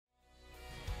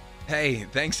Hey,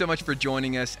 thanks so much for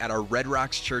joining us at our Red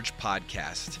Rocks Church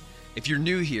podcast. If you're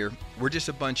new here, we're just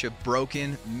a bunch of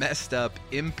broken, messed up,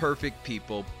 imperfect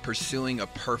people pursuing a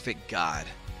perfect God.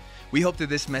 We hope that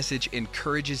this message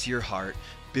encourages your heart,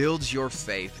 builds your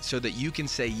faith, so that you can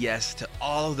say yes to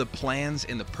all of the plans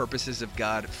and the purposes of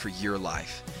God for your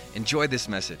life. Enjoy this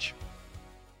message.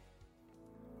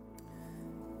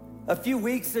 A few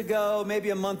weeks ago,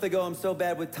 maybe a month ago, I'm so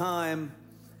bad with time,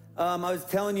 I was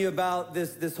telling you about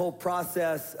this whole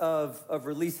process of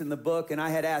releasing the book, and I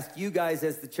had asked you guys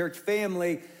as the church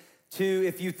family to,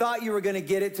 if you thought you were gonna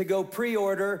get it, to go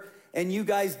pre-order, and you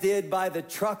guys did by the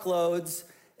truckloads,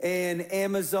 and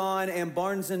Amazon and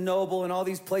Barnes & Noble and all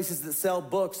these places that sell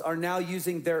books are now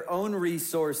using their own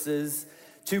resources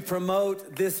to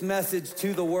promote this message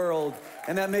to the world,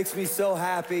 and that makes me so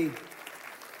happy.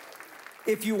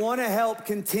 If you want to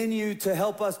continue to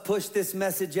help us push this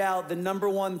message out, the number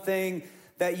one thing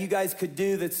that you guys could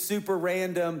do that's super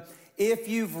random, if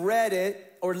you've read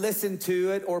it or listened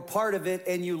to it or part of it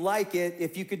and you like it,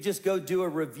 if you could just go do a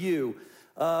review.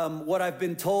 What I've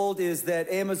been told is that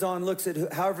Amazon looks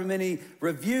at however many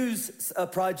reviews a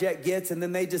project gets, and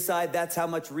then they decide that's how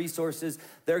much resources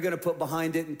they're going to put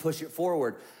behind it and push it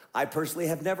forward. I personally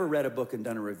have never read a book and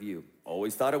done a review.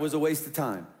 Always thought it was a waste of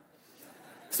time.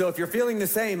 So if you're feeling the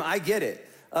same, I get it.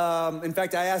 In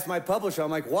fact, I asked my publisher, I'm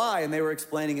like, why? And they were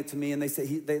explaining it to me, and they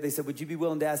said, would you be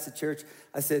willing to ask the church?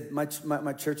 I said, my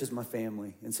church is my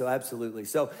family, and so absolutely.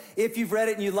 So if you've read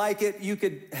it and you like it, you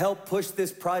could help push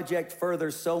this project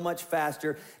further so much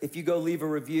faster if you go leave a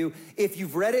review. If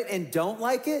you've read it and don't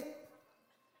like it,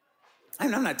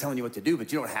 I'm not telling you what to do,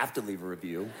 but you don't have to leave a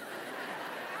review.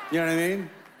 You know what I mean?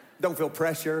 Don't feel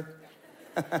pressure.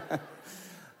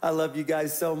 I love you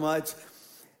guys so much.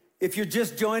 If you're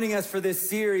just joining us for this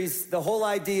series, the whole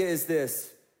idea is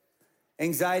this.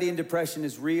 Anxiety and depression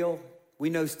is real. We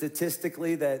know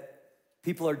statistically that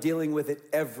people are dealing with it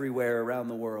everywhere around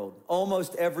the world.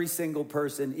 Almost every single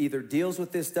person either deals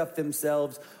with this stuff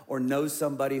themselves or knows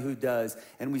somebody who does.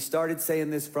 And we started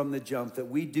saying this from the jump, that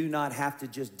we do not have to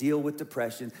just deal with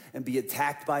depression and be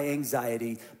attacked by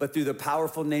anxiety, but through the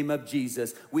powerful name of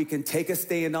Jesus, we can take a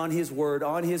stand on his word,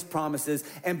 on his promises,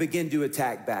 and begin to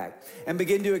attack back and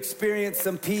begin to experience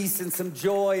some peace and some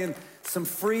joy and some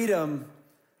freedom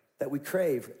that we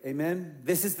crave. Amen?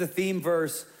 This is the theme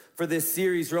verse for this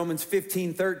series, Romans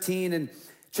 15:13. And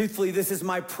truthfully, this is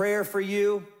my prayer for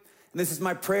you. And this is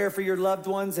my prayer for your loved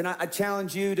ones. And I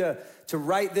challenge you to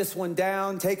write this one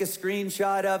down, take a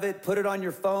screenshot of it, put it on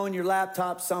your phone, your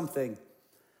laptop, something.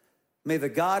 May the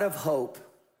God of hope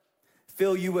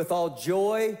fill you with all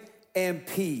joy and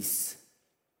peace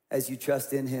as you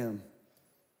trust in him.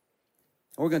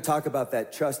 And we're going to talk about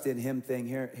that trust in him thing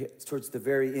here towards the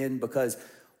very end, because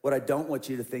what I don't want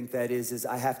you to think that is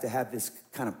I have to have this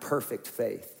kind of perfect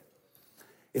faith.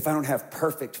 If I don't have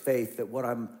perfect faith that what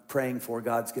I'm praying for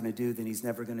God's gonna do, then he's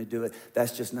never gonna do it.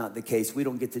 That's just not the case. We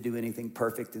don't get to do anything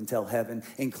perfect until heaven,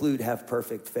 have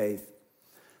perfect faith.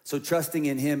 So trusting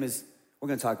in him we're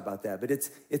gonna talk about that, but it's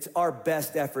our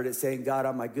best effort at saying, God,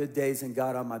 on my good days and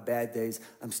God, on my bad days,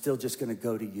 I'm still just gonna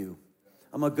go to you.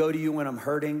 I'm gonna go to you when I'm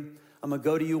hurting. I'm gonna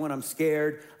go to you when I'm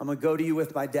scared. I'm gonna go to you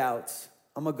with my doubts.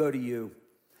 I'm gonna go to you,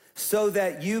 so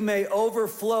that you may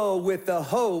overflow with the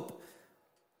hope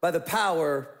by the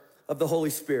power of the Holy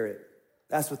Spirit.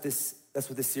 That's what this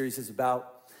series is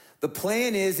about. The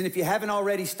plan is, and if you haven't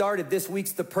already started, this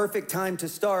week's the perfect time to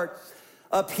start.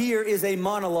 Up here is a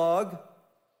monologue,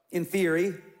 in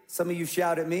theory. Some of you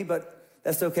shout at me, but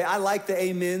that's okay. I like the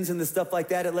amens and the stuff like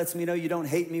that. It lets me know you don't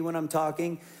hate me when I'm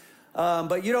talking.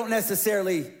 But you don't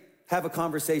necessarily have a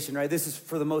conversation, right? This is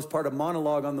for the most part a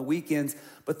monologue on the weekends,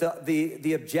 but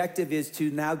the objective is to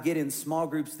now get in small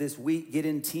groups this week, get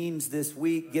in teams this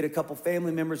week, get a couple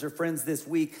family members or friends this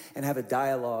week and have a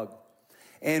dialogue.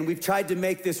 And we've tried to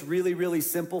make this really, really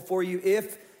simple for you.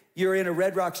 If you're in a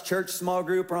Red Rocks Church small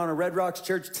group or on a Red Rocks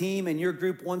Church team and your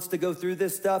group wants to go through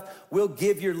this stuff, we'll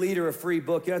give your leader a free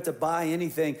book. You don't have to buy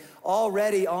anything.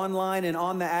 Already online and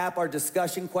on the app are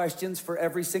discussion questions for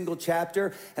every single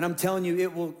chapter. And I'm telling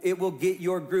you, it will get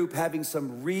your group having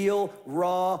some real,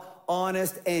 raw,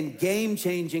 honest, and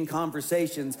game-changing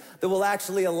conversations that will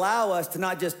actually allow us to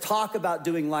not just talk about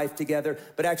doing life together,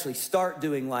 but actually start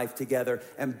doing life together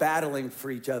and battling for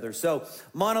each other. So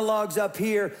monologues up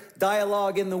here,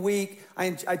 dialogue in the week.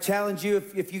 I challenge you,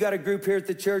 if you got a group here at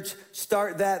the church,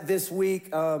 start that this week.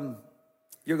 You're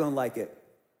gonna like it.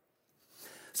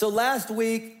 So last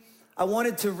week, I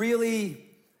wanted to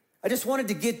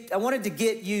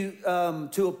get you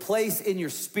to a place in your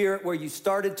spirit where you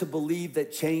started to believe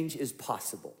that change is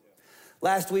possible.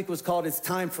 Last week was called It's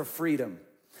Time for Freedom.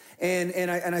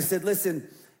 And I said, listen,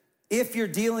 if you're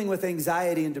dealing with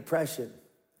anxiety and depression,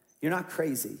 you're not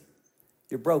crazy.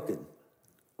 You're broken.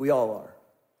 We all are.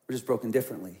 We're just broken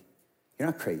differently. You're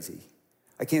not crazy.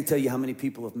 I can't tell you how many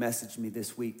people have messaged me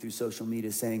this week through social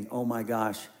media saying, oh my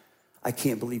gosh, I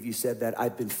can't believe you said that.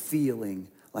 I've been feeling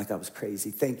like I was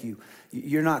crazy. Thank you.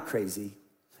 You're not crazy.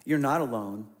 You're not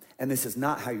alone. And this is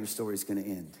not how your story is going to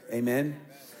end. Amen?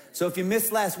 So if you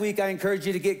missed last week, I encourage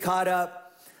you to get caught up.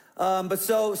 But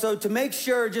to make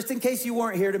sure, just in case you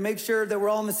weren't here, to make sure that we're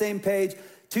all on the same page,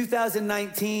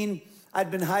 2019, I'd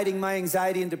been hiding my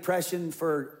anxiety and depression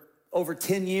for over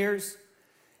 10 years.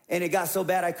 And it got so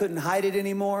bad I couldn't hide it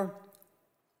anymore.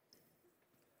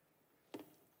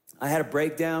 I had a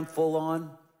breakdown full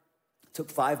on. Took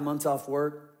 5 months off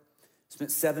work.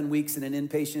 Spent 7 weeks in an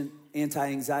inpatient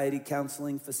anti-anxiety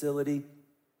counseling facility.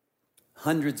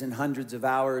 Hundreds and hundreds of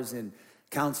hours in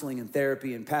counseling and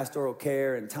therapy and pastoral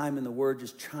care and time in the Word,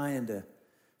 just trying to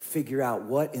figure out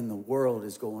what in the world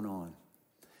is going on.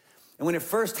 And when it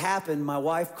first happened, my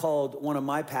wife called one of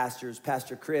my pastors,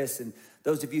 Pastor Chris, and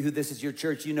those of you who this is your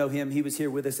church, you know him. He was here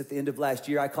with us at the end of last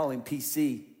year. I call him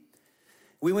PC.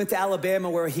 We went to Alabama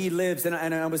where he lives, and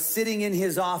I was sitting in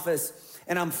his office,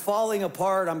 and I'm falling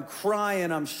apart. I'm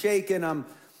crying. I'm shaking. I'm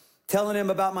telling him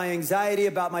about my anxiety,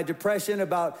 about my depression,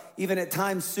 about even at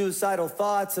times suicidal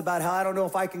thoughts, about how I don't know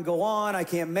if I can go on. I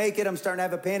can't make it. I'm starting to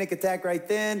have a panic attack right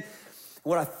then.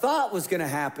 What I thought was going to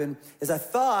happen is I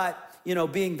thought, you know,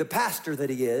 being the pastor that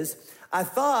he is, I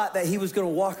thought that he was going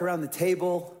to walk around the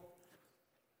table,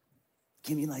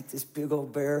 give me like this big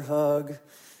old bear hug,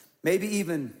 maybe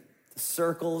even the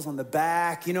circles on the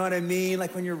back, you know what I mean?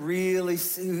 Like when you're really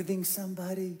soothing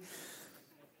somebody.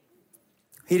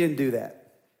 He didn't do that.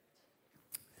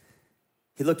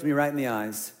 He looked me right in the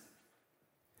eyes.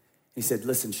 He said,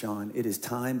 listen, Sean, it is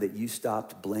time that you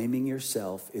stopped blaming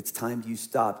yourself. It's time you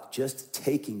stopped just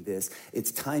taking this.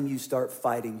 It's time you start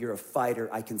fighting. You're a fighter.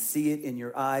 I can see it in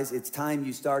your eyes. It's time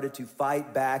you started to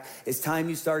fight back. It's time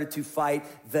you started to fight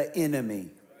the enemy.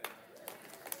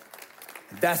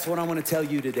 That's what I want to tell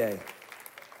you today.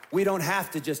 We don't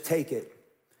have to just take it.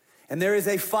 And there is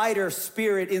a fighter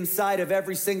spirit inside of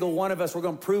every single one of us. We're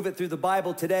going to prove it through the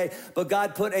Bible today. But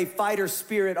God put a fighter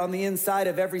spirit on the inside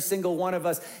of every single one of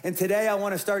us. And today I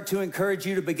want to start to encourage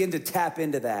you to begin to tap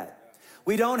into that.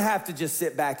 We don't have to just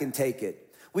sit back and take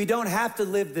it. We don't have to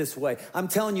live this way. I'm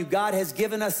telling you, God has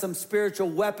given us some spiritual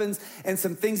weapons and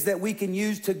some things that we can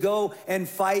use to go and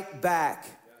fight back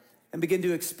and begin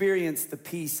to experience the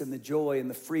peace and the joy and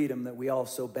the freedom that we all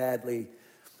so badly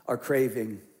are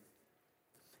craving.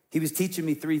 He was teaching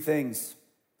me 3 things.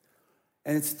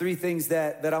 And it's 3 things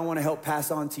that I want to help pass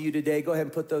on to you today. Go ahead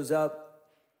and put those up.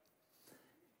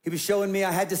 He was showing me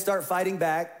I had to start fighting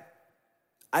back.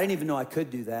 I didn't even know I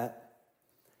could do that.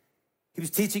 He was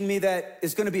teaching me that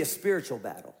it's going to be a spiritual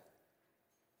battle.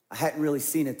 I hadn't really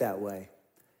seen it that way.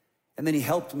 And then he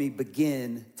helped me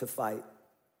begin to fight.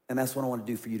 And that's what I want to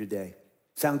do for you today.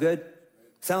 Sound good?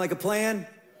 Sound like a plan?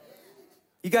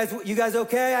 You guys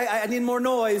okay? I need more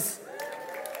noise.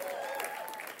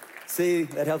 See,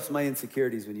 that helps my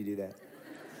insecurities when you do that.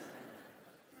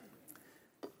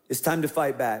 It's time to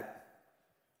fight back.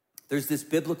 There's this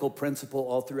biblical principle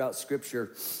all throughout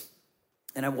Scripture,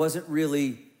 and I wasn't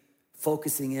really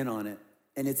focusing in on it.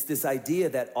 And it's this idea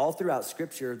that all throughout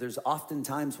Scripture, there's often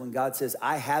times when God says,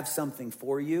 I have something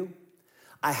for you.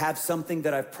 I have something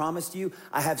that I've promised you.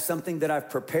 I have something that I've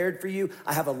prepared for you.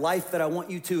 I have a life that I want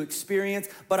you to experience,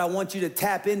 but I want you to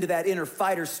tap into that inner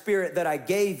fighter spirit that I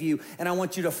gave you, and I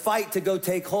want you to fight to go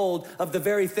take hold of the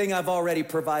very thing I've already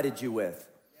provided you with.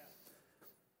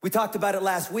 We talked about it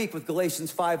last week with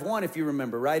Galatians 5:1, if you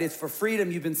remember, right? It's for freedom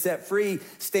you've been set free.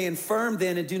 Stand firm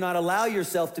then and do not allow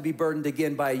yourself to be burdened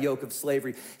again by a yoke of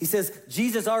slavery. He says,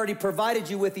 Jesus already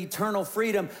provided you with eternal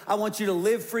freedom. I want you to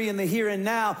live free in the here and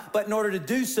now, but in order to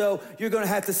do so, you're gonna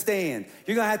have to stand.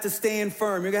 You're gonna have to stand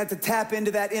firm. You're gonna have to tap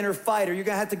into that inner fighter. You're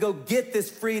gonna have to go get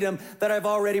this freedom that I've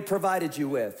already provided you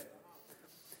with.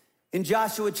 In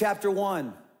Joshua chapter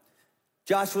 1,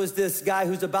 Joshua is this guy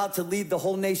who's about to lead the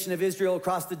whole nation of Israel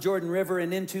across the Jordan River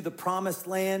and into the promised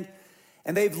land.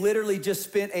 And they've literally just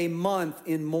spent a month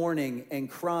in mourning and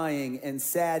crying and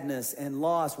sadness and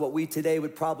loss, what we today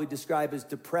would probably describe as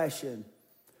depression.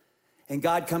 And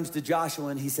God comes to Joshua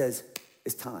and he says,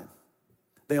 it's time.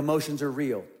 The emotions are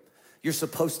real. You're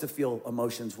supposed to feel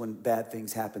emotions when bad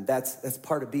things happen. That's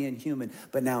part of being human,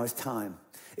 but now it's time.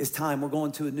 It's time. We're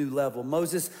going to a new level.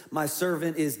 Moses, my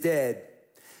servant, is dead.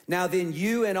 Now then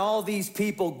you and all these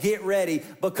people get ready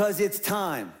because it's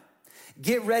time.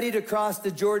 Get ready to cross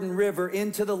the Jordan River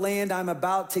into the land I'm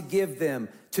about to give them,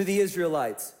 to the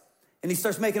Israelites. And he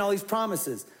starts making all these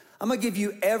promises. I'm gonna give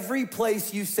you every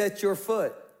place you set your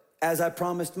foot, as I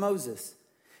promised Moses.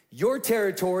 Your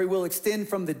territory will extend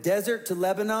from the desert to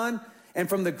Lebanon, and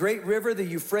from the great river, the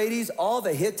Euphrates, all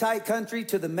the Hittite country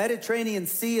to the Mediterranean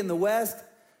Sea in the west.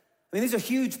 I mean, these are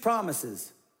huge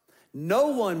promises. No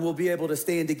one will be able to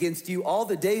stand against you all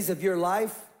the days of your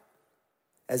life.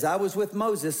 As I was with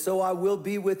Moses, so I will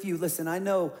be with you. Listen, I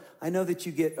know that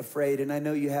you get afraid, and I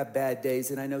know you have bad days,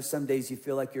 and I know some days you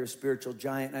feel like you're a spiritual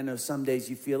giant, and I know some days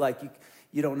you feel like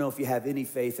you don't know if you have any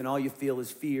faith, and all you feel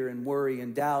is fear and worry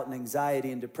and doubt and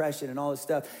anxiety and depression and all this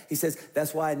stuff. He says,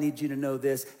 that's why I need you to know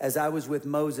this. As I was with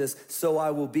Moses, so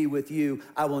I will be with you.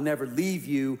 I will never leave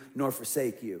you nor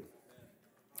forsake you.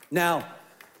 Now,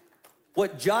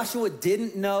 what Joshua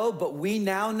didn't know, but we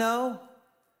now know,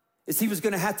 is he was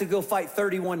gonna have to go fight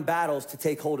 31 battles to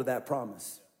take hold of that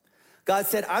promise. God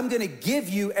said, I'm gonna give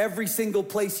you every single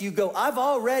place you go. I've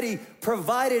already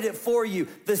provided it for you.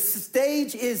 The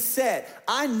stage is set.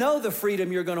 I know the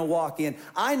freedom you're gonna walk in.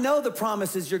 I know the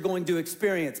promises you're going to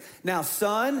experience. Now,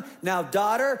 son, now,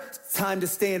 daughter, it's time to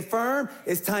stand firm.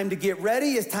 It's time to get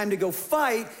ready. It's time to go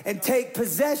fight and take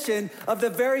possession of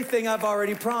the very thing I've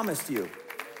already promised you.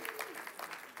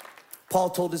 Paul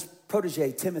told his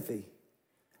protege, Timothy,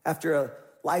 after a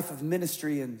life of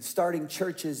ministry and starting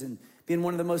churches and being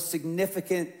one of the most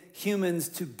significant humans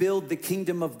to build the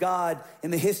kingdom of God in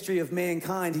the history of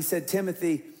mankind, he said,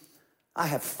 Timothy, I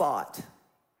have fought.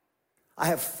 I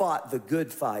have fought the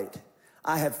good fight.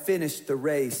 I have finished the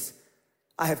race.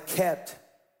 I have kept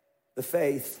the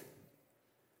faith.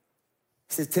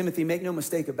 He says, Timothy, make no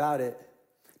mistake about it.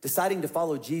 Deciding to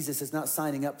follow Jesus is not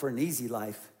signing up for an easy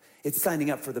life. It's signing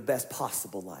up for the best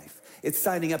possible life. It's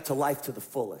signing up to life to the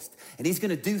fullest. And he's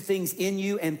gonna do things in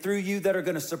you and through you that are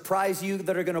gonna surprise you,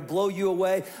 that are gonna blow you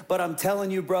away. But I'm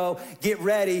telling you, bro, get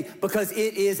ready because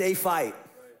it is a fight.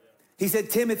 He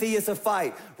said, Timothy, it's a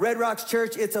fight. Red Rocks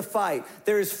Church, it's a fight.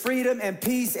 There is freedom and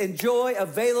peace and joy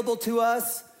available to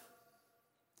us.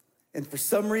 And for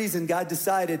some reason, God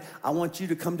decided, I want you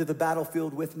to come to the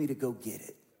battlefield with me to go get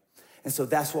it. And so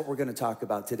that's what we're gonna talk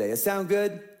about today. Does it sound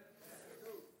good?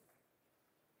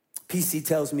 PC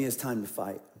tells me it's time to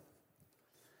fight.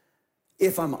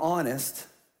 If I'm honest,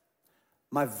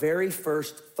 my very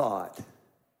first thought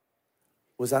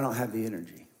was I don't have the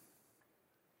energy.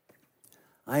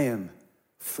 I am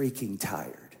freaking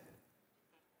tired.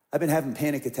 I've been having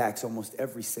panic attacks almost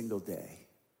every single day.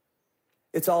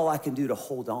 It's all I can do to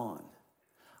hold on.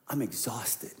 I'm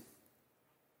exhausted.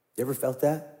 You ever felt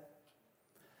that?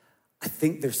 I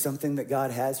think there's something that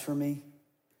God has for me,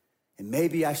 and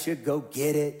maybe I should go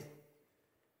get it.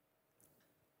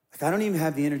 Like, I don't even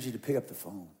have the energy to pick up the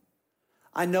phone.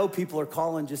 I know people are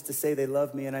calling just to say they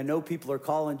love me, and I know people are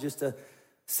calling just to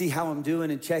see how I'm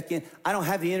doing and check in. I don't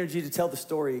have the energy to tell the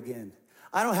story again.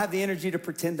 I don't have the energy to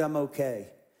pretend I'm okay.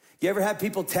 You ever have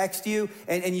people text you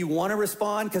and you want to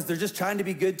respond because they're just trying to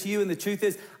be good to you, and the truth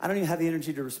is, I don't even have the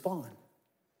energy to respond.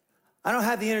 I don't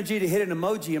have the energy to hit an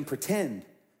emoji and pretend.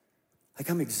 Like,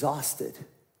 I'm exhausted.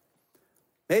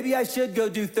 Maybe I should go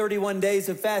do 31 days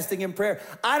of fasting and prayer.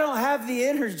 I don't have the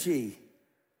energy.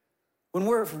 When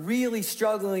we're really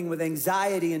struggling with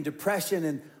anxiety and depression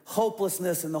and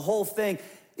hopelessness and the whole thing,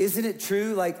 isn't it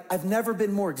true? Like, I've never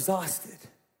been more exhausted.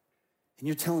 And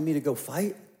you're telling me to go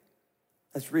fight?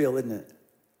 That's real, isn't it?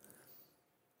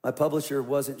 My publisher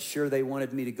wasn't sure they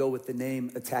wanted me to go with the name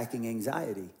Attacking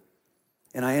Anxiety.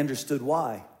 And I understood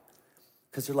why.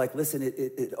 Because they're like, listen,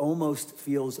 it almost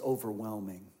feels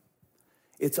overwhelming.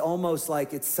 It's almost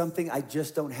like it's something I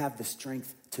just don't have the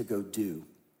strength to go do.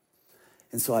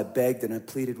 And so I begged and I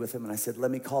pleaded with him and I said, let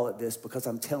me call it this because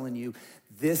I'm telling you,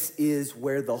 this is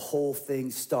where the whole thing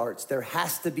starts. There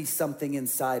has to be something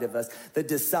inside of us that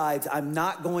decides I'm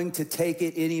not going to take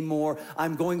it anymore.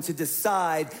 I'm going to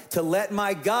decide to let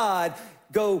my God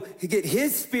go get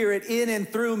his spirit in and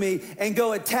through me and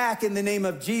go attack in the name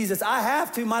of Jesus. I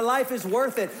have to. My life is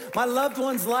worth it. My loved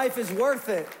one's life is worth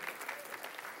it.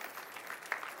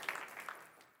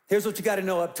 Here's what you got to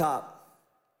know up top.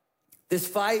 This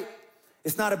fight,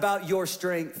 it's not about your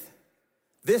strength.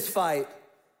 This fight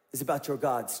is about your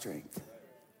God's strength.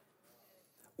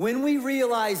 When we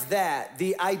realize that,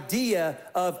 the idea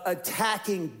of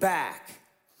attacking back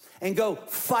and go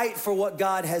fight for what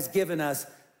God has given us,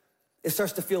 it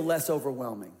starts to feel less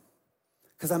overwhelming.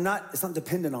 Because it's not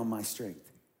dependent on my strength.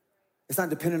 It's not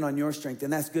dependent on your strength,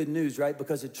 and that's good news, right?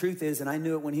 Because the truth is, and I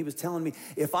knew it when he was telling me,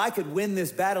 if I could win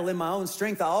this battle in my own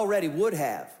strength, I already would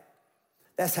have.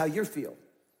 That's how you feel.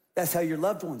 That's how your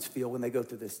loved ones feel when they go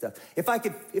through this stuff. If I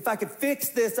could fix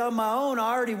this on my own,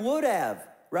 I already would have,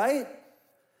 right?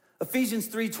 Ephesians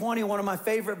 3:20, one of my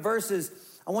favorite verses,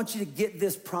 I want you to get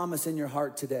this promise in your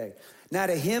heart today. Now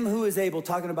to him who is able,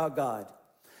 talking about God,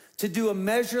 to do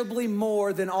immeasurably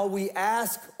more than all we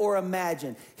ask or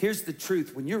imagine. Here's the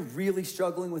truth. When you're really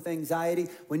struggling with anxiety,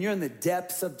 when you're in the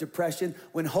depths of depression,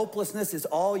 when hopelessness is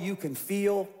all you can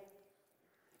feel,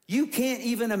 you can't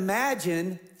even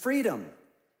imagine freedom.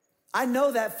 I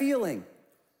know that feeling.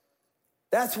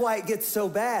 That's why it gets so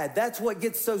bad. That's what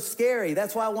gets so scary.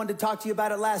 That's why I wanted to talk to you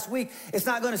about it last week. It's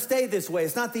not going to stay this way.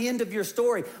 It's not the end of your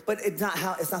story, but it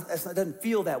doesn't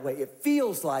feel that way. It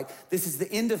feels like this is the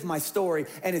end of my story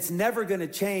and it's never going to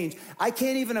change. I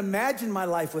can't even imagine my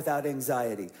life without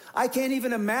anxiety. I can't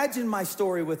even imagine my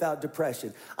story without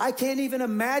depression. I can't even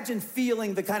imagine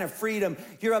feeling the kind of freedom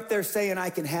you're up there saying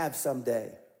I can have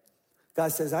someday.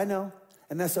 God says, I know.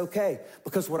 And that's okay,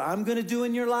 because what I'm gonna do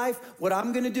in your life, what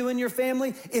I'm gonna do in your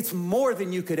family, it's more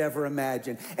than you could ever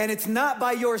imagine. And it's not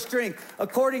by your strength,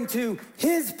 according to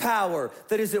his power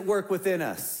that is at work within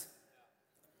us.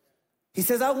 He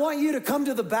says, I want you to come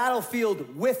to the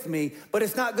battlefield with me, but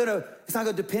it's not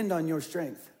gonna depend on your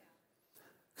strength.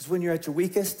 Because when you're at your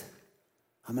weakest,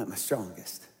 I'm at my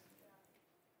strongest.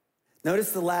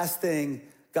 Notice the last thing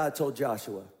God told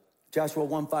Joshua. Joshua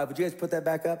 1:5, would you guys put that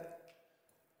back up?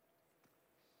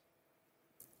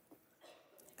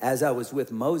 As I was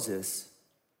with Moses,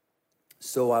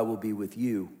 so I will be with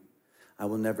you. I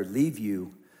will never leave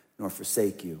you nor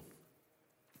forsake you.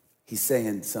 He's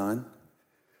saying, son,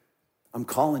 I'm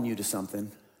calling you to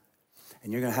something,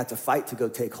 and you're gonna have to fight to go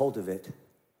take hold of it.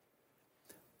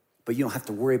 But you don't have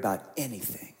to worry about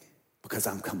anything because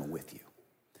I'm coming with you.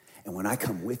 And when I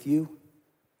come with you,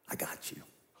 I got you.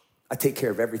 I take care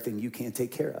of everything you can't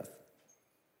take care of.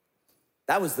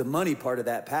 That was the money part of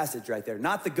that passage right there.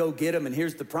 Not the go get them and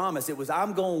here's the promise. It was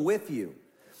I'm going with you.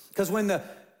 Because when the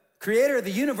creator of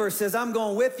the universe says I'm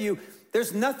going with you,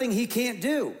 there's nothing he can't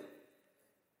do.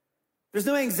 There's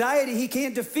no anxiety he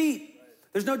can't defeat.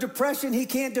 There's no depression he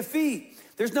can't defeat.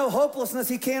 There's no hopelessness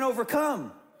he can't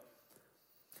overcome.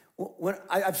 When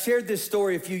I've shared this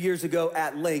story a few years ago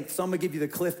at length, so I'm gonna give you the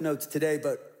cliff notes today,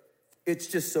 but it's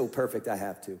just so perfect I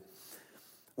have to.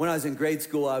 When I was in grade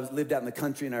school, I lived out in the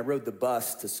country and I rode the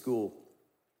bus to school.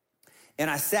 And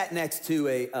I sat next to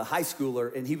a high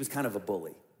schooler and he was kind of a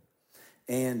bully.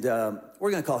 And we're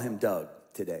gonna call him Doug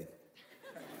today.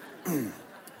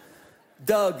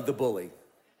 Doug the bully.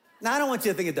 Now, I don't want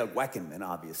you to think of Doug Weckenman,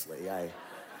 obviously.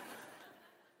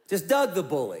 Just Doug the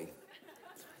bully.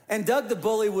 And Doug the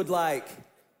bully would like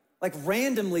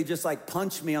randomly just like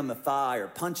punch me on the thigh or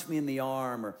punch me in the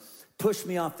arm or push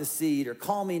me off the seat or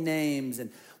call me names.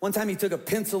 And one time he took a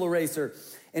pencil eraser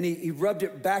and he rubbed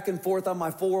it back and forth on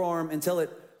my forearm until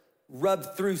it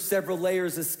rubbed through several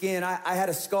layers of skin. I had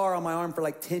a scar on my arm for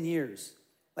like 10 years.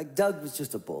 Like Doug was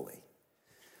just a bully.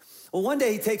 Well, one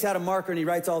day he takes out a marker and he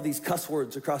writes all these cuss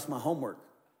words across my homework.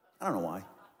 I don't know why,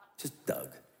 just Doug.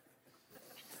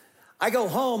 I go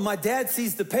home, my dad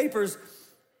sees the papers.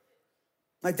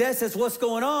 My dad says, what's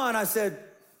going on? I said,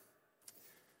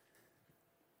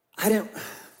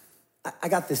 I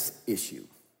got this issue.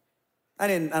 I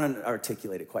don't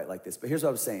articulate it quite like this, but here's what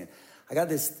I was saying. I got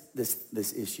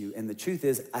this issue, and the truth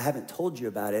is, I haven't told you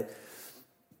about it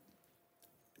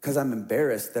because I'm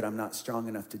embarrassed that I'm not strong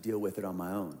enough to deal with it on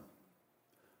my own,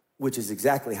 which is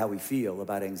exactly how we feel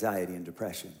about anxiety and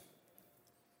depression.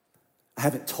 I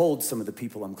haven't told some of the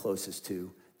people I'm closest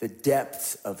to the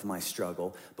depths of my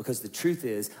struggle because the truth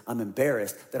is, I'm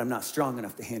embarrassed that I'm not strong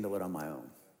enough to handle it on my own.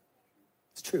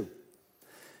 It's true.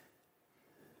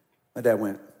 My dad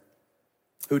went,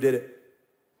 who did it?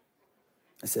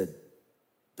 I said,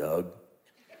 Doug.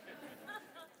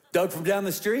 Doug from down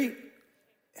the street?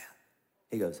 Yeah.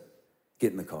 He goes,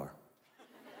 get in the car.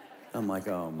 I'm like,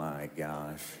 oh my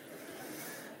gosh.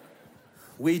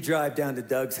 We drive down to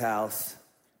Doug's house.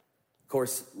 Of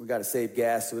course, we got to save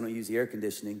gas so we don't use the air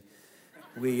conditioning.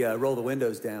 We roll the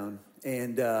windows down,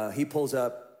 and he pulls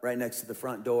up right next to the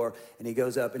front door, and he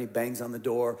goes up and he bangs on the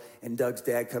door, and Doug's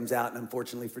dad comes out, and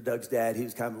unfortunately for Doug's dad, he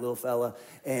was kind of a little fella,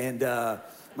 and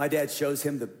my dad shows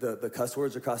him the cuss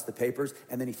words across the papers,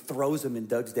 and then he throws them in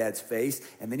Doug's dad's face,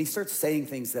 and then he starts saying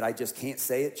things that I just can't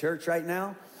say at church right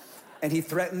now, and he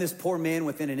threatened this poor man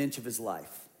within an inch of his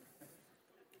life.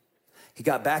 He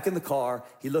got back in the car,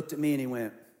 he looked at me, and he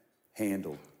went,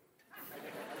 handled.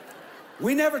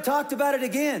 We never talked about it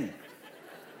again.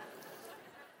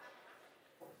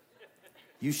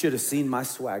 You should have seen my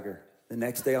swagger the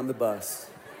next day on the bus.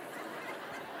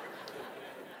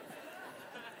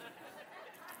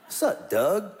 What's up,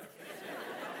 Doug?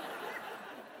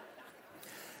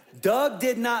 Doug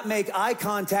did not make eye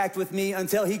contact with me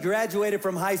until he graduated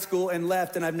from high school and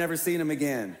left, and I've never seen him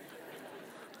again.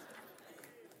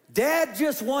 Dad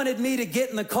just wanted me to get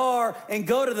in the car and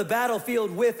go to the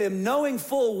battlefield with him, knowing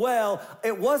full well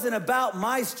it wasn't about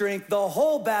my strength. The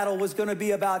whole battle was going to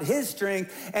be about his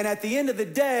strength, and at the end of the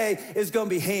day, it's going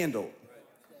to be handled.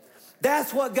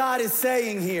 That's what God is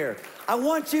saying here. I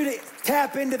want you to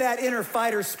tap into that inner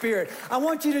fighter spirit. I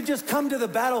want you to just come to the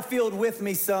battlefield with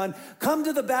me, son. Come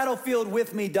to the battlefield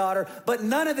with me, daughter. But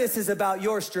none of this is about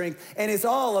your strength, and it's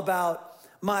all about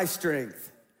my strength.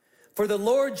 For the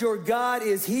Lord your God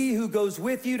is he who goes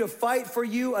with you to fight for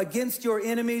you against your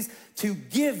enemies, to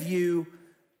give you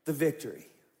the victory.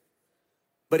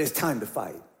 But it's time to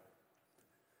fight.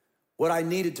 What I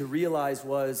needed to realize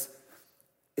was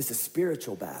it's a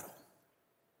spiritual battle.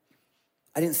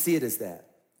 I didn't see it as that.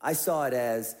 I saw it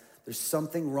as there's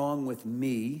something wrong with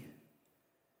me,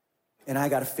 and I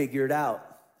got to figure it out,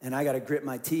 and I got to grit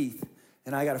my teeth,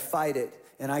 and I got to fight it,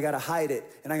 and I got to hide it,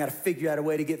 and I got to figure out a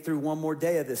way to get through one more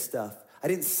day of this stuff. I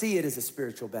didn't see it as a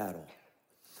spiritual battle.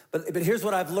 But here's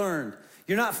what I've learned.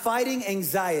 You're not fighting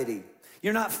anxiety.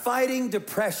 You're not fighting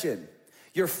depression.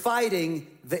 You're fighting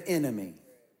the enemy.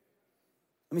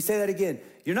 Let me say that again.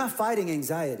 You're not fighting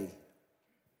anxiety.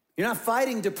 You're not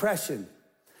fighting depression.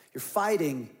 You're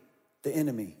fighting the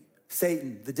enemy.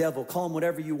 Satan, the devil, call him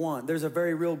whatever you want. There's a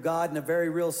very real God and a very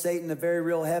real Satan, a very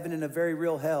real heaven and a very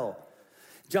real hell.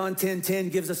 John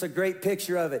 10:10 gives us a great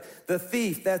picture of it. The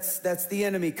thief, that's the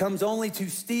enemy, comes only to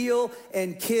steal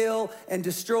and kill and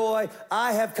destroy.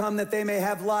 I have come that they may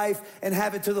have life and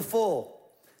have it to the full.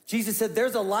 Jesus said,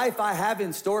 there's a life I have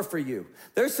in store for you.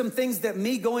 There's some things that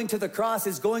me going to the cross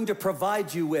is going to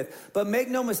provide you with. But make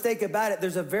no mistake about it,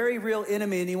 there's a very real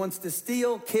enemy, and he wants to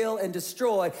steal, kill, and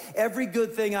destroy every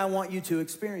good thing I want you to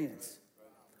experience.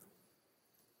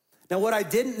 Now, what I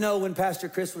didn't know when Pastor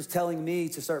Chris was telling me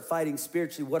to start fighting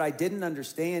spiritually, what I didn't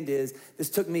understand is this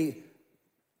took me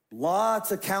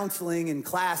lots of counseling and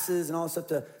classes and all this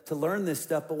stuff to learn this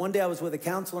stuff. But one day I was with a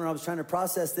counselor and I was trying to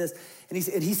process this. And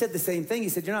he said the same thing. He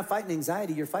said, you're not fighting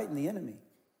anxiety, you're fighting the enemy.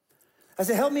 I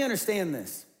said, help me understand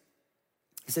this.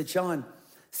 He said, Sean,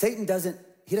 Satan doesn't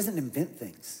invent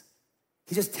things.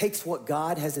 He just takes what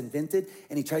God has invented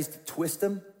and he tries to twist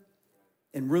them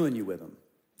and ruin you with them.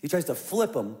 He tries to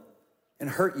flip them and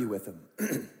hurt you with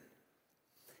them.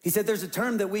 He said there's a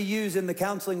term that we use in the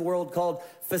counseling world called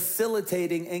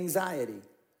facilitating anxiety.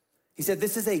 He said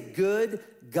this is a good,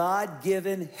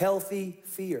 God-given, healthy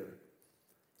fear.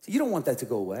 So you don't want that to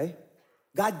go away.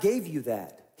 God gave you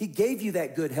that. He gave you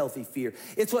that good, healthy fear.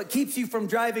 It's what keeps you from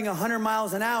driving 100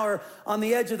 miles an hour on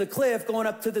the edge of the cliff going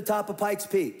up to the top of Pikes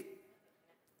Peak.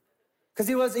 Because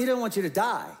he didn't want you to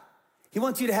die. He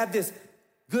wants you to have this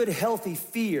good, healthy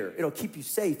fear. It'll keep you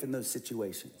safe in those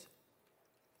situations.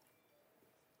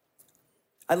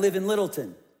 I live in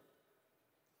Littleton.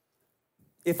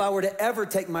 If I were to ever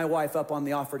take my wife up on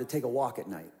the offer to take a walk at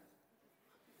night,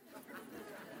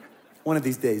 one of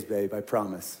these days, babe, I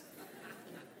promise.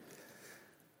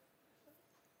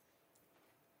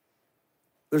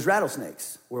 There's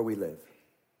rattlesnakes where we live.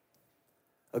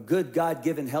 A good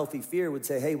God-given healthy fear would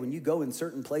say, hey, when you go in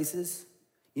certain places,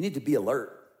 you need to be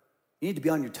alert. You need to be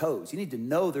on your toes. You need to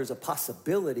know there's a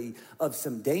possibility of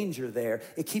some danger there.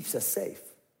 It keeps us safe.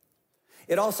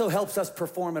 It also helps us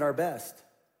perform at our best.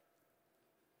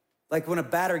 Like when a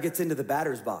batter gets into the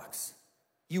batter's box,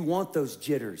 you want those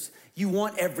jitters. You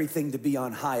want everything to be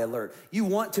on high alert. You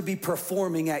want to be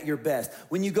performing at your best.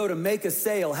 When you go to make a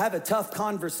sale, have a tough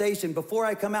conversation before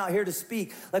I come out here to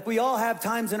speak. Like we all have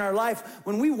times in our life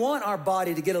when we want our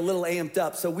body to get a little amped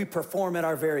up so we perform at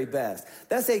our very best.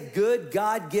 That's a good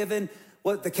God-given,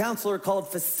 what the counselor called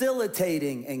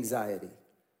facilitating anxiety.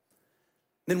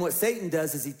 Then what Satan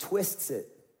does is he twists it.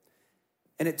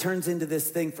 And it turns into this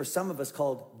thing for some of us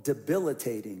called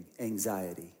debilitating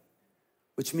anxiety,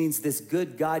 which means this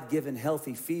good God-given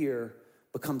healthy fear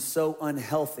becomes so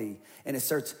unhealthy, and it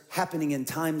starts happening in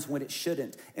times when it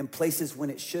shouldn't, in places when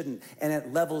it shouldn't, and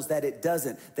at levels that it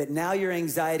doesn't. That now your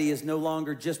anxiety is no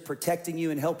longer just protecting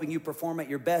you and helping you perform at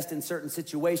your best in certain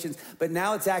situations, but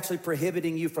now it's actually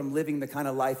prohibiting you from living the kind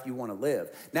of life you want to live.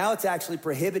 Now it's actually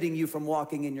prohibiting you from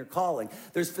walking in your calling.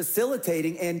 There's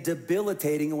facilitating and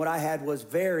debilitating, and what I had was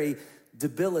very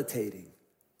debilitating.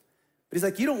 But he's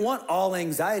like, you don't want all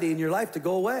anxiety in your life to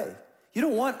go away. You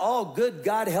don't want all good,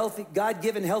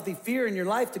 God-given, healthy fear in your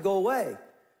life to go away.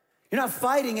 You're not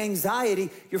fighting anxiety,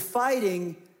 you're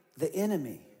fighting the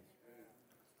enemy.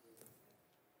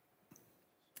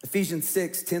 Ephesians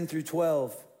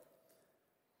 6:10-12.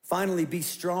 Finally, be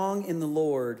strong in the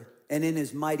Lord and in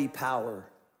his mighty power.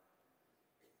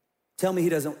 Tell me he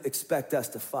doesn't expect us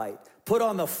to fight. Put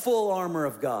on the full armor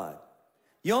of God.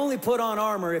 You only put on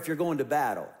armor if you're going to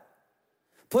battle.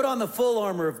 Put on the full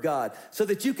armor of God so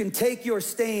that you can take your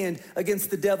stand against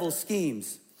the devil's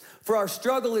schemes. For our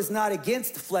struggle is not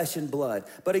against flesh and blood,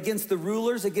 but against the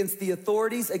rulers, against the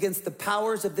authorities, against the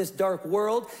powers of this dark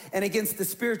world, and against the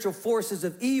spiritual forces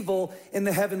of evil in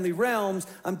the heavenly realms.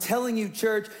 I'm telling you,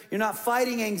 church, you're not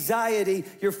fighting anxiety,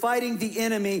 you're fighting the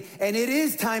enemy, and it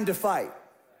is time to fight.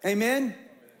 Amen?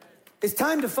 It's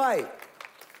time to fight.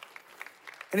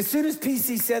 And as soon as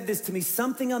PC said this to me,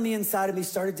 something on the inside of me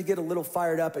started to get a little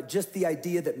fired up at just the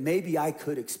idea that maybe I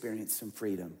could experience some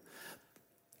freedom.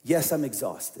 Yes, I'm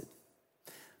exhausted.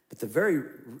 But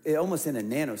almost in a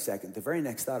nanosecond, the very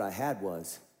next thought I had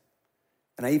was,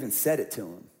 and I even said it to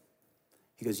him,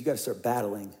 he goes, you gotta start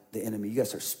battling the enemy. You gotta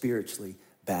start spiritually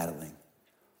battling.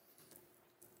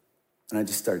 And I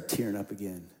just started tearing up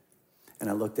again. And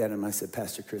I looked at him and I said,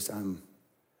 Pastor Chris,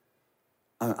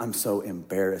 I'm so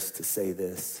embarrassed to say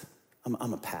this.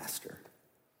 I'm a pastor.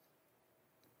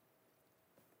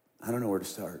 I don't know where to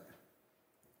start.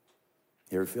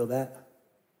 You ever feel that?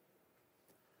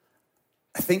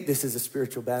 I think this is a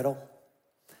spiritual battle.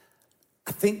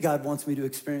 I think God wants me to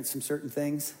experience some certain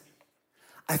things.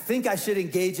 I think I should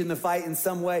engage in the fight in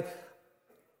some way.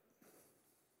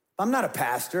 I'm not a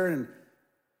pastor, and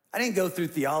I didn't go through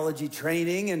theology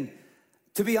training, and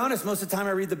to be honest, most of the time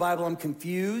I read the Bible, I'm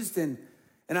confused, and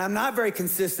I'm not very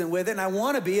consistent with it, and I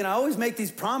want to be, and I always make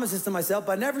these promises to myself,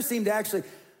 but I never seem to actually,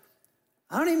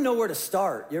 I don't even know where to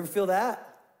start. You ever feel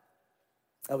that?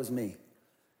 That was me.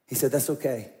 He said, that's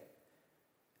okay,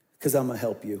 because I'm going to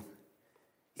help you.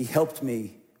 He helped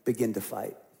me begin to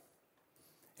fight.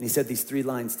 And he said these 3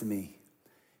 lines to me.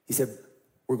 He said,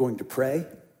 we're going to pray,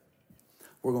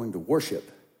 we're going to worship,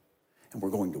 and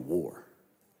we're going to war.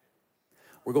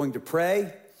 We're going to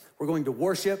pray, we're going to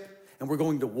worship, and we're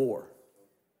going to war.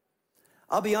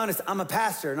 I'll be honest, I'm a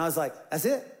pastor, and I was like, that's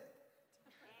it?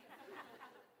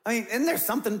 I mean, isn't there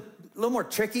something a little more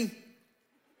tricky?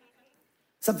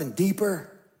 Something deeper?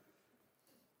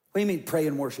 What do you mean pray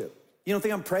and worship? You don't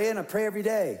think I'm praying? I pray every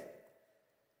day.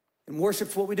 And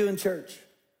worship's what we do in church.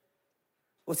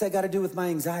 What's that got to do with my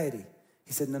anxiety?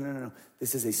 He said, no.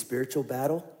 This is a spiritual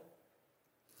battle,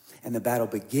 and the battle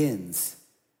begins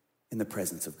in the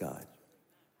presence of God.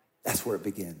 That's where it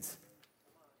begins.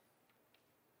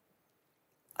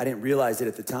 I didn't realize it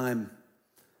at the time,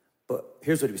 but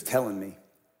here's what he was telling me.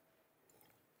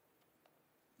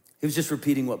 He was just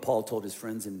repeating what Paul told his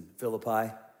friends in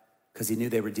Philippi, because he knew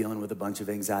they were dealing with a bunch of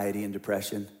anxiety and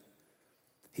depression.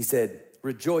 He said,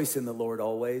 rejoice in the Lord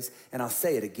always. And I'll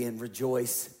say it again,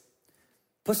 rejoice.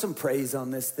 Put some praise on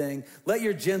this thing. Let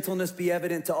your gentleness be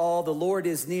evident to all. The Lord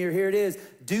is near. Here it is.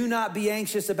 Do not be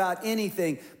anxious about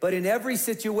anything, but in every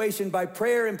situation, by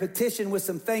prayer and petition with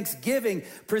some thanksgiving,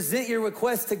 present your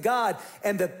requests to God,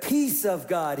 and the peace of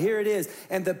God, here it is,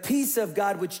 and the peace of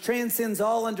God, which transcends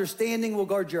all understanding, will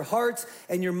guard your hearts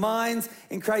and your minds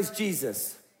in Christ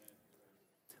Jesus.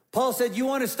 Paul said, you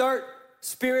want to start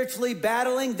spiritually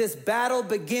battling? This battle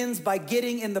begins by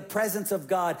getting in the presence of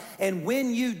God. And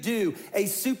when you do, a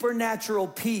supernatural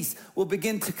peace will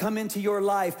begin to come into your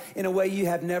life in a way you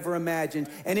have never imagined.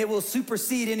 And it will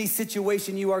supersede any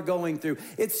situation you are going through.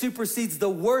 It supersedes the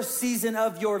worst season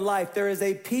of your life. There is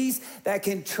a peace that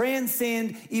can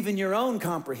transcend even your own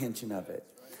comprehension of it.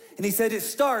 And he said it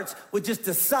starts with just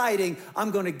deciding,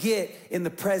 I'm going to get in the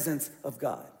presence of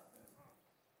God.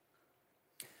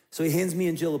 So he hands me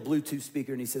and Jill a Bluetooth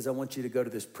speaker, and he says, I want you to go to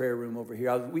this prayer room over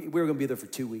here. We were going to be there for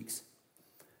 2 weeks.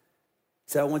 He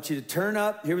said, I want you to turn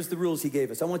up. Here was the rules he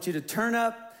gave us. I want you to turn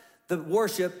up the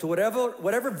worship to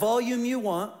whatever volume you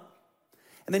want.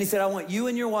 And then he said, I want you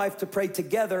and your wife to pray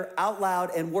together out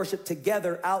loud and worship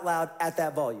together out loud at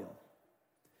that volume.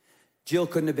 Jill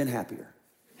couldn't have been happier.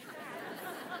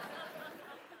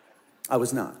 I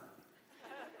was not.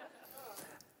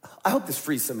 I hope this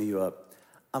frees some of you up.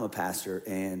 I'm a pastor,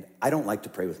 and I don't like to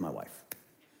pray with my wife.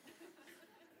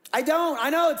 I don't. I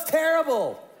know, it's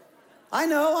terrible. I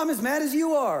know, I'm as mad as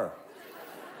you are.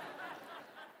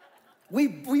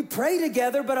 We pray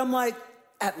together, but I'm like,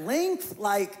 at length,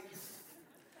 like,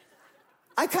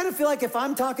 I kind of feel like if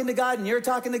I'm talking to God and you're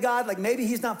talking to God, like maybe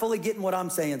he's not fully getting what I'm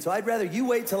saying. So I'd rather you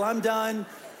wait till I'm done.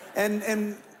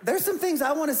 And there's some things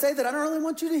I want to say that I don't really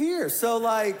want you to hear. So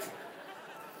like,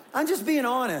 I'm just being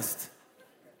honest.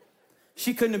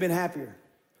 She couldn't have been happier.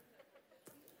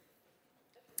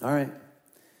 All right.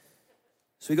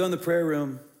 So we go in the prayer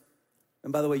room.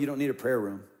 And by the way, you don't need a prayer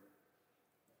room.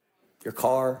 Your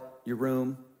car, your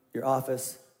room, your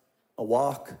office, a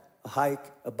walk, a hike,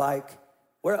 a bike,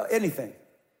 anything.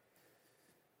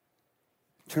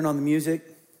 Turn on the music.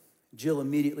 Jill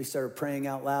immediately started praying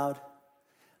out loud.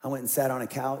 I went and sat on a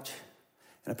couch.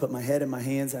 And I put my head in my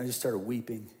hands and I just started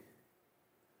weeping.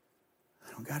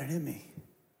 I don't got it in me.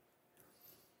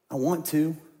 I want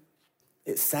to.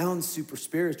 It sounds super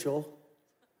spiritual.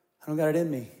 I don't got it in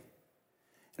me.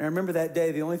 And I remember that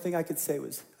day, the only thing I could say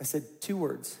was, I said 2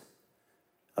 words.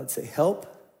 I would say help,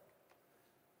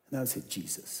 and I would say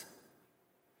Jesus.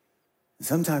 And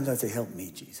sometimes I'd say, help me,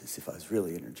 Jesus, if I was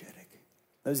really energetic.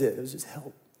 That was it. It was just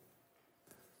help.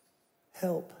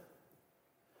 Help.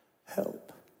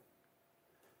 Help.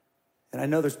 And I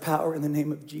know there's power in the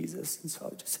name of Jesus, and so I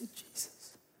would just say,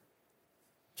 Jesus.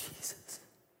 Jesus.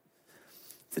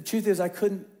 The truth is, I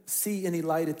couldn't see any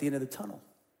light at the end of the tunnel.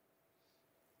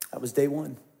 That was day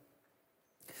 1.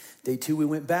 Day 2, we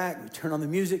went back, we turned on the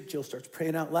music, Jill starts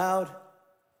praying out loud.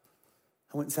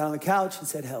 I went and sat on the couch and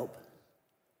said, help.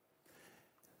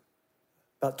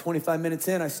 About 25 minutes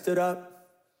in, I stood up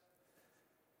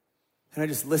and I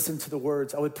just listened to the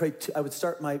words. I would pray. I would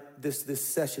start this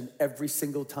session every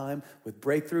single time with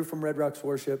Breakthrough from Red Rocks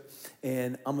Worship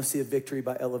and I'm Gonna See a Victory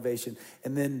by Elevation.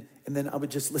 And then I would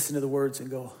just listen to the words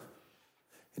and go,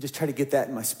 and just try to get that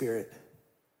in my spirit.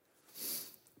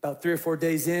 About 3 or 4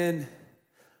 days in,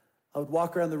 I would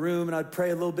walk around the room and I'd pray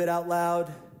a little bit out loud.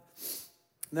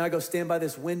 And then I'd go stand by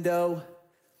this window.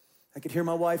 I could hear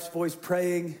my wife's voice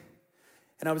praying.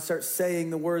 And I would start saying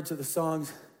the words of the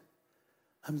songs.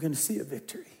 I'm gonna see a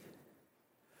victory.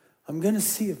 I'm gonna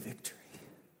see a victory.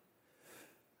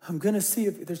 I'm gonna see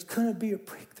there's gonna be a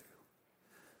breakthrough.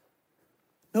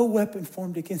 No weapon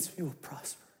formed against me will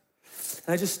prosper.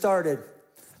 And I just started.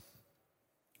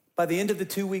 By the end of the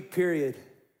 2-week period,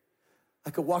 I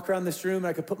could walk around this room and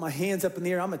I could put my hands up in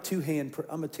the air. I'm a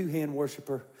two-hand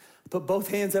worshiper. I put both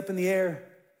hands up in the air.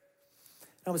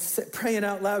 I was praying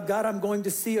out loud, God, I'm going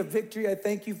to see a victory. I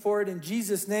thank you for it in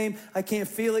Jesus' name. I can't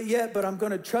feel it yet, but I'm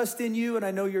going to trust in you, and I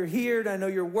know you're here, and I know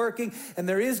you're working, and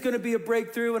there is going to be a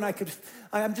breakthrough, and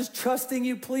I'm just trusting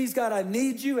you. Please, God, I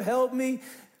need you. Help me.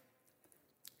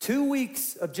 2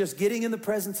 weeks of just getting in the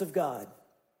presence of God.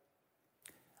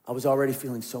 I was already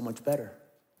feeling so much better.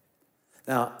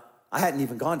 Now, I hadn't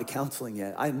even gone to counseling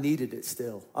yet. I needed it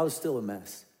still. I was still a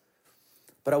mess.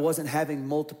 But I wasn't having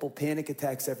multiple panic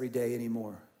attacks every day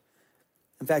anymore.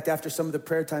 In fact, after some of the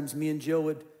prayer times, me and Jill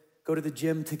would go to the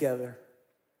gym together.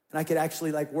 And I could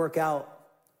actually work out.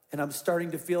 And I'm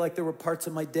starting to feel like there were parts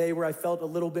of my day where I felt a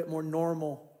little bit more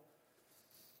normal.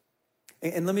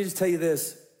 And let me just tell you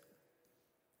this.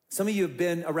 Some of you have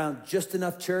been around just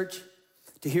enough church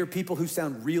to hear people who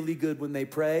sound really good when they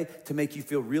pray to make you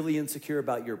feel really insecure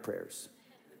about your prayers.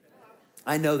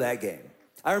 I know that game.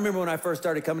 I remember when I first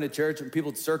started coming to church and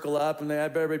people would circle up and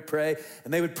everybody would pray,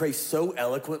 and they would pray so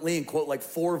eloquently and quote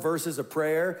 4 verses of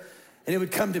prayer, and it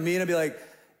would come to me and I'd be like,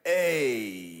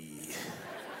 hey,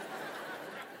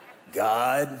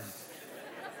 God,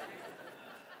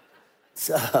 what's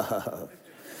up?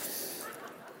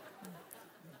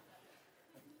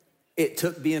 It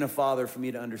took being a father for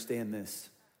me to understand this.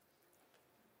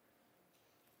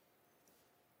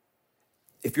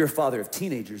 If you're a father of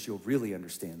teenagers, you'll really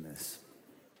understand this.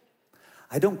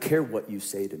 I don't care what you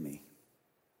say to me.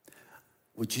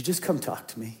 Would you just come talk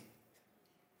to me?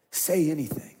 Say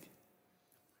anything.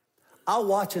 I'll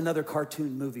watch another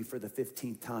cartoon movie for the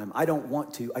 15th time. I don't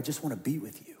want to. I just want to be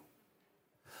with you.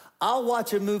 I'll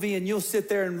watch a movie and you'll sit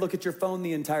there and look at your phone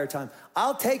the entire time.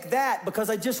 I'll take that because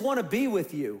I just want to be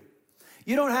with you.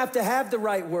 You don't have to have the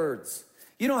right words.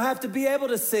 You don't have to be able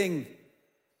to sing.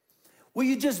 Will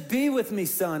you just be with me,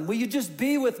 son? Will you just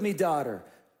be with me, daughter?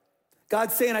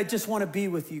 God's saying, I just want to be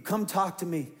with you. Come talk to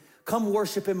me. Come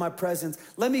worship in my presence.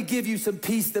 Let me give you some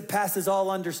peace that passes all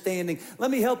understanding.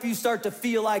 Let me help you start to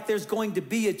feel like there's going to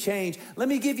be a change. Let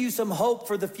me give you some hope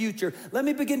for the future. Let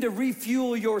me begin to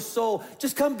refuel your soul.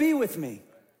 Just come be with me.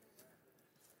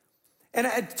 And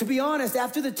to be honest,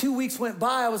 after the 2 weeks went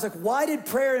by, I was like, why did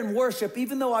prayer and worship,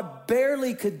 even though I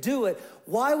barely could do it,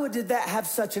 did that have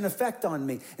such an effect on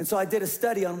me? And so I did a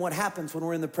study on what happens when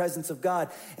we're in the presence of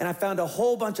God. And I found a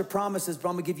whole bunch of promises, but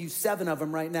I'm gonna give you 7 of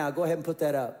them right now. Go ahead and put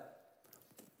that up.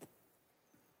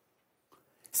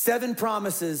 7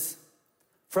 promises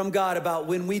from God about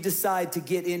when we decide to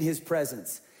get in his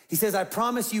presence. He says, I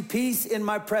promise you peace in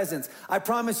my presence. I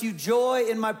promise you joy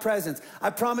in my presence. I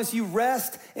promise you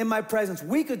rest in my presence.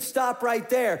 We could stop right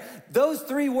there. Those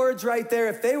 3 words right there,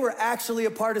 if they were actually a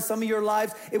part of some of your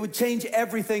lives, it would change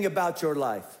everything about your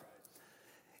life.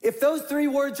 If those 3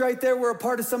 words right there were a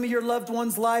part of some of your loved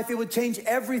one's life, it would change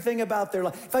everything about their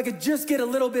life. If I could just get a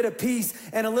little bit of peace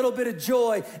and a little bit of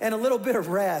joy and a little bit of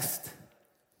rest.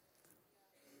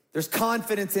 There's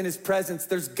confidence in his presence.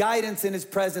 There's guidance in his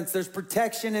presence. There's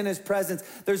protection in his presence.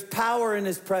 There's power in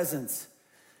his presence.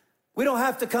 We don't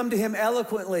have to come to him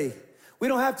eloquently. We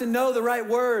don't have to know the right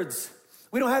words.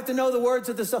 We don't have to know the words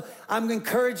of the song. I'm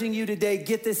encouraging you today,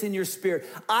 get this in your spirit.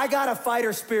 I got a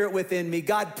fighter spirit within me.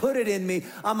 God put it in me.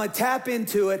 I'm gonna tap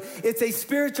into it. It's a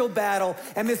spiritual battle,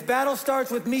 and this battle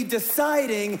starts with me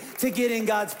deciding to get in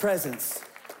God's presence.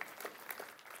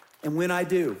 And when I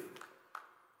do,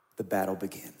 the battle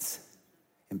begins,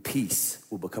 and peace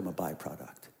will become a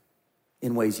byproduct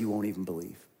in ways you won't even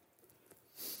believe.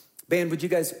 Band, would you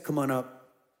guys come on up?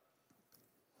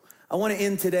 I wanna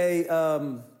end today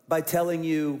by telling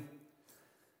you,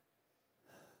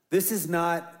 this is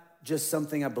not just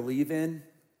something I believe in.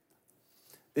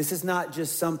 This is not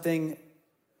just something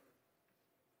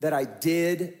that I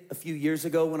did a few years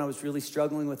ago when I was really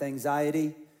struggling with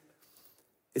anxiety.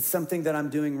 It's something that I'm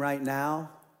doing right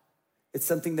now. It's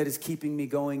something that is keeping me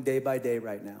going day by day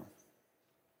right now.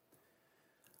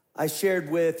 I shared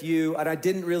with you, and I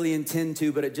didn't really intend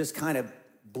to, but it just kind of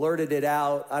blurted it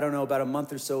out, I don't know, about a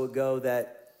month or so ago,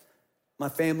 that my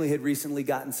family had recently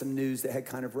gotten some news that had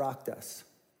kind of rocked us.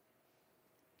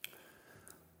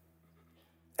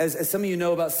 As some of you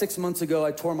know, about 6 months ago,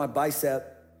 I tore my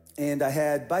bicep, and I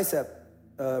had bicep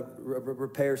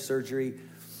repair surgery,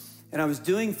 and I was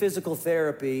doing physical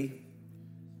therapy,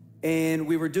 and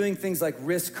we were doing things like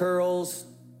wrist curls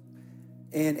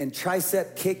and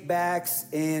tricep kickbacks,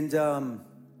 and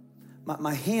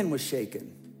my hand was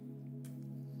shaking.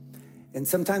 And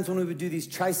sometimes when we would do these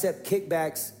tricep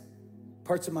kickbacks,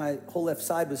 parts of my whole left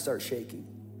side would start shaking.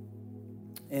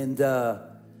 And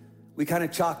we kind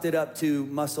of chalked it up to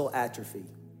muscle atrophy.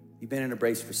 You've been in a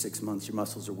brace for 6 months, your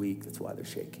muscles are weak, that's why they're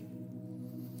shaking.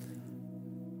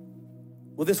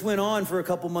 Well, this went on for a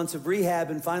couple months of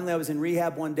rehab, and finally I was in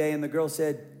rehab one day, and the girl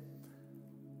said,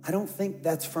 I don't think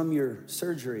that's from your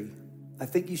surgery. I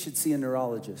think you should see a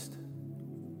neurologist.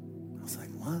 I was like,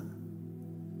 what?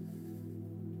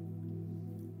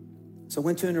 So I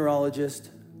went to a neurologist,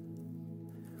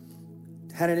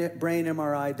 had a brain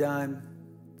MRI done,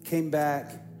 came back,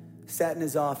 sat in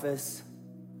his office,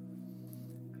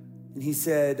 and he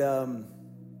said,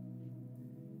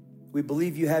 we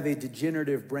believe you have a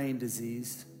degenerative brain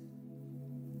disease.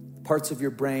 Parts of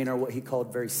your brain are what he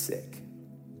called very sick.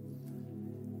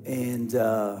 And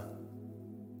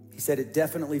he said it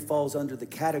definitely falls under the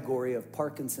category of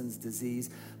Parkinson's disease,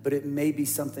 but it may be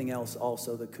something else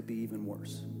also that could be even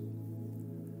worse.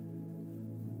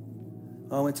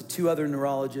 I went to 2 other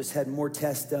neurologists, had more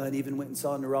tests done, even went and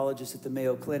saw a neurologist at the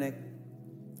Mayo Clinic.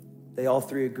 They all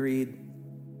 3 agreed.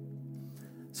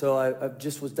 So I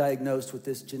just was diagnosed with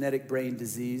this genetic brain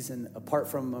disease, and apart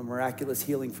from a miraculous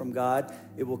healing from God,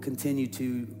 it will continue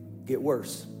to get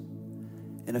worse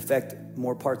and affect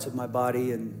more parts of my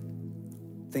body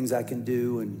and things I can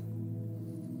do, and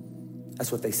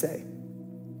that's what they say.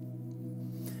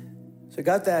 So I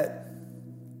got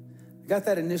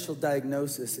that initial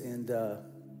diagnosis, and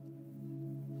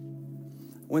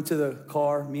went to the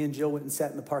car. Me and Jill went and sat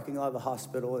in the parking lot of the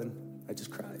hospital, and I just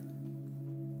cried.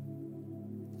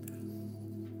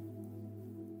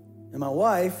 And my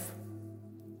wife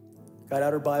got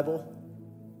out her Bible,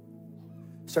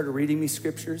 started reading me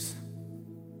scriptures.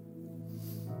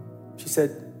 She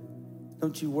said,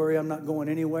 don't you worry, I'm not going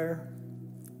anywhere.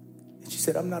 And she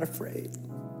said, I'm not afraid.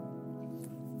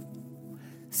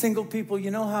 Single people,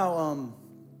 you know how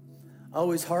I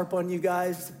always harp on you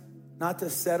guys not to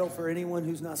settle for anyone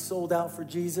who's not sold out for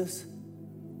Jesus?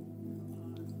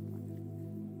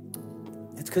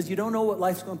 It's because you don't know what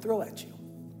life's going to throw at you.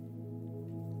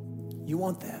 You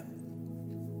want that.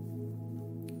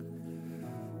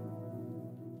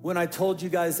 When I told you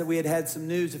guys that we had some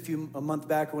news a month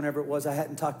back or whenever it was, I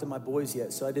hadn't talked to my boys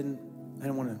yet, so I didn't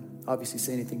want to obviously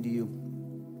say anything to you.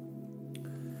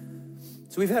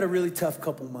 So we've had a really tough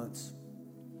couple months.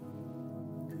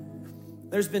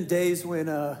 There's been days when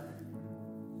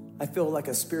I feel like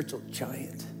a spiritual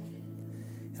giant,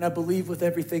 and I believe with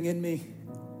everything in me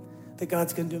that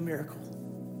God's gonna do a miracle.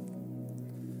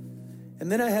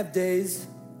 And then I have days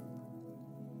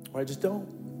where I just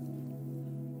don't.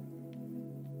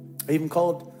 I even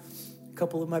called a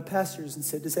couple of my pastors and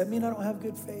said, does that mean I don't have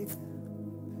good faith?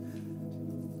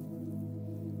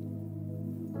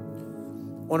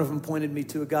 One of them pointed me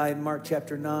to a guy in Mark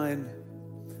chapter 9.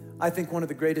 I think one of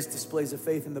the greatest displays of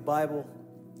faith in the Bible.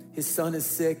 His son is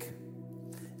sick,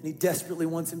 and he desperately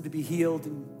wants him to be healed.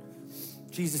 And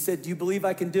Jesus said, do you believe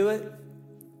I can do it?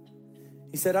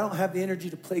 He said, I don't have the energy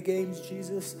to play games,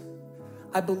 Jesus.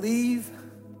 I believe.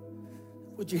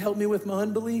 Would you help me with my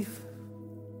unbelief?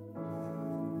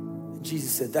 And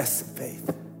Jesus said, that's the faith.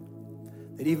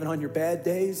 That even on your bad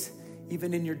days,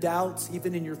 even in your doubts,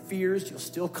 even in your fears, you'll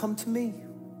still come to me.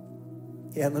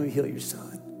 Yeah, let me heal your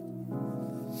son.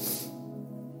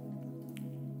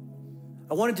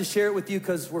 I wanted to share it with you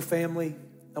because we're family.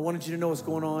 I wanted you to know what's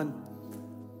going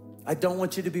on. I don't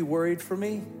want you to be worried for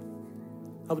me.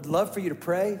 I would love for you to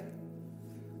pray.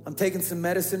 I'm taking some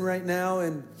medicine right now,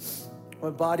 and my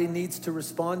body needs to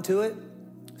respond to it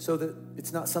so that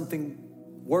it's not something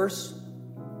worse.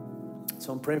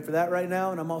 So I'm praying for that right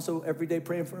now, and I'm also every day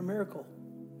praying for a miracle.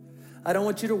 I don't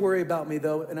want you to worry about me,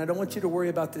 though, and I don't want you to worry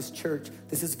about this church.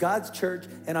 This is God's church,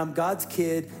 and I'm God's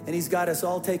kid, and he's got us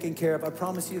all taken care of. I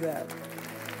promise you that.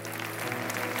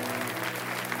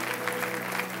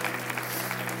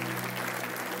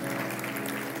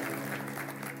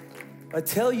 I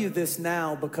tell you this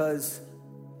now because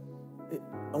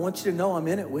I want you to know I'm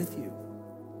in it with you.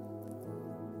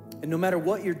 And no matter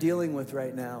what you're dealing with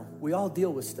right now, we all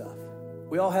deal with stuff.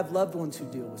 We all have loved ones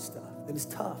who deal with stuff, and it's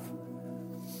tough.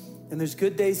 And there's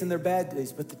good days and there are bad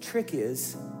days, but the trick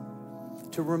is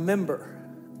to remember,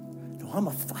 no, I'm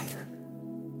a fighter.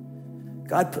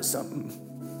 God put something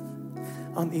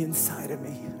on the inside of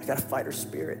me. I got a fighter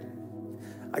spirit.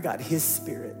 I got his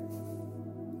spirit.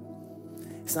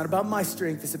 It's not about my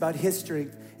strength, it's about his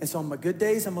strength. And so on my good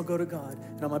days, I'm gonna go to God.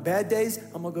 And on my bad days,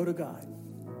 I'm gonna go to God.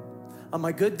 On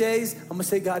my good days, I'm gonna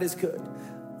say God is good.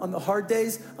 On the hard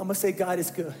days, I'm gonna say God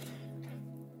is good.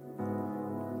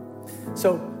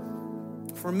 So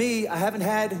for me, I haven't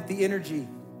had the energy.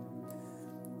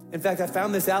 In fact, I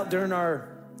found this out during our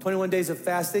 21 days of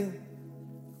fasting,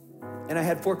 and I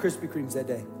had 4 Krispy Kremes that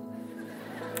day.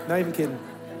 Not even kidding.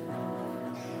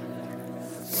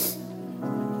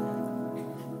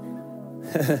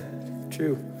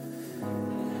 True.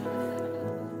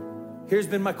 Here's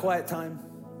been my quiet time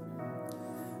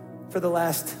for the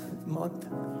last month.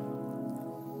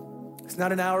 It's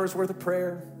not an hour's worth of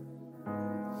prayer.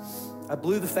 I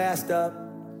blew the fast up.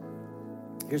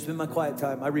 Here's been my quiet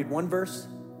time. I read one verse,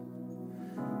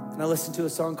 and I listen to a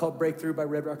song called Breakthrough by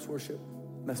Red Rocks Worship.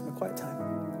 And that's my quiet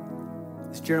time.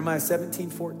 It's Jeremiah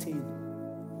 17:14.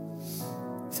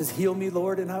 It says, heal me,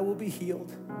 Lord, and I will be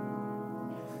healed.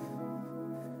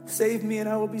 Save me and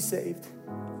I will be saved.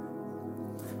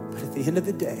 But at the end of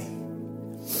the day,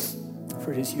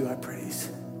 for it is you I praise.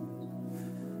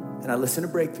 And I listen to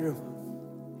Breakthrough.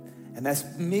 And that's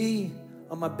me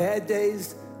on my bad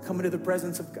days coming to the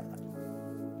presence of God.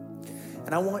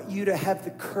 And I want you to have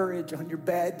the courage on your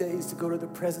bad days to go to the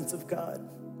presence of God.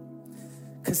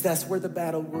 Because that's where the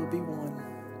battle will be won.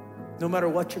 No matter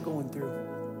what you're going through.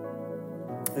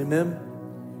 Amen?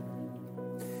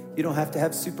 You don't have to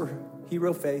have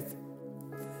superhero faith.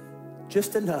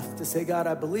 Just enough to say, God,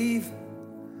 I believe.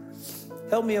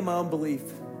 Help me in my unbelief.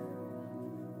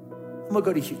 I'm going to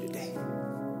go to you today.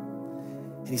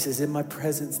 And he says, in my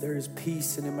presence, there is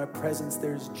peace. And in my presence,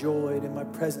 there's joy. And in my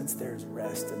presence, there's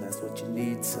rest. And that's what you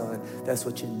need, son. That's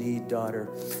what you need, daughter.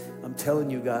 I'm telling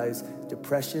you guys,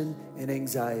 depression and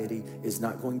anxiety is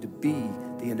not going to be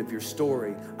the end of your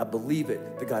story. I believe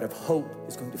it. The God of hope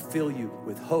is going to fill you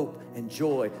with hope and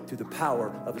joy through the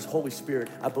power of his Holy Spirit.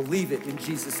 I believe it in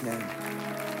Jesus' name.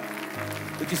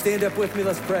 Would you stand up with me?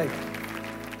 Let's pray.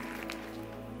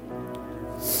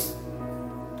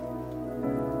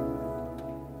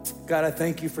 God, I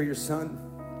thank you for your son.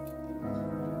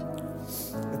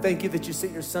 I thank you that you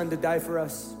sent your son to die for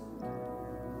us.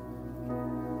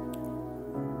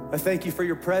 I thank you for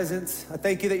your presence. I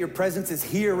thank you that your presence is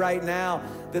here right now,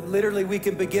 that literally we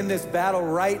can begin this battle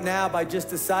right now by just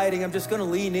deciding I'm just gonna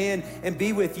lean in and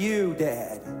be with you,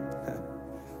 Dad.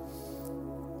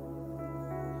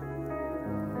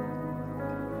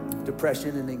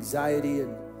 Depression and anxiety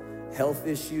and health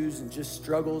issues and just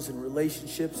struggles and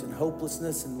relationships and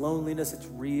hopelessness and loneliness, it's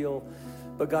real.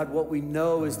 But God, what we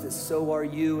know is that so are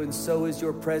you, and so is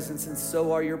your presence, and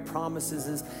so are your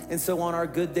promises. And so on our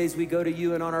good days, we go to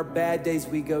you, and on our bad days,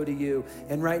 we go to you.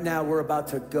 And right now, we're about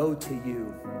to go to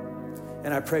you.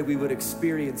 And I pray we would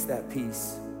experience that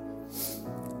peace.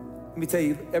 Let me tell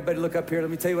you, everybody look up here. Let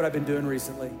me tell you what I've been doing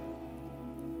recently.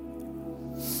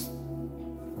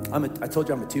 I told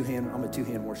you I'm a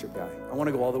two-hand worship guy. I want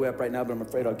to go all the way up right now, but I'm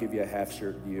afraid I'll give you a half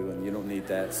shirt view, and you don't need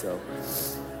that, so.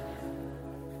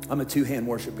 I'm a two-hand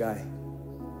worship guy.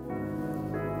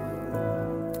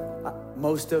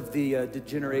 Most of the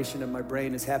degeneration of my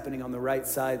brain is happening on the right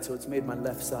side, so it's made my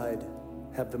left side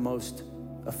have the most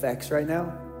effects right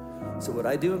now. So what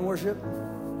I do in worship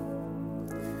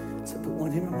is I put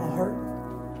one hand on my heart,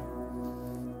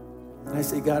 and I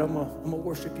say, God, I'm gonna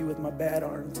worship you with my bad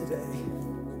arm today.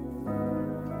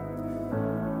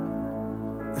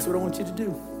 That's what I want you to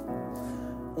do.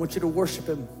 I want you to worship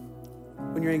him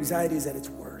when your anxiety is at its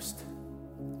worst,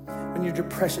 when your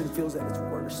depression feels at its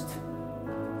worst.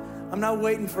 I'm not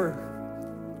waiting for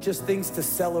just things to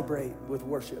celebrate with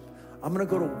worship. I'm gonna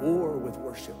go to war with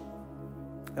worship.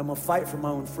 I'm gonna fight for my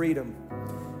own freedom.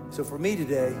 So for me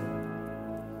today,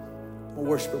 I'm gonna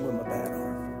worship him with my bad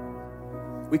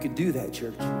arm. We can do that,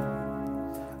 church.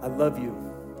 I love you.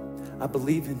 I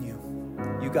believe in you.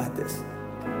 You got this.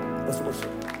 Let's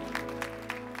worship.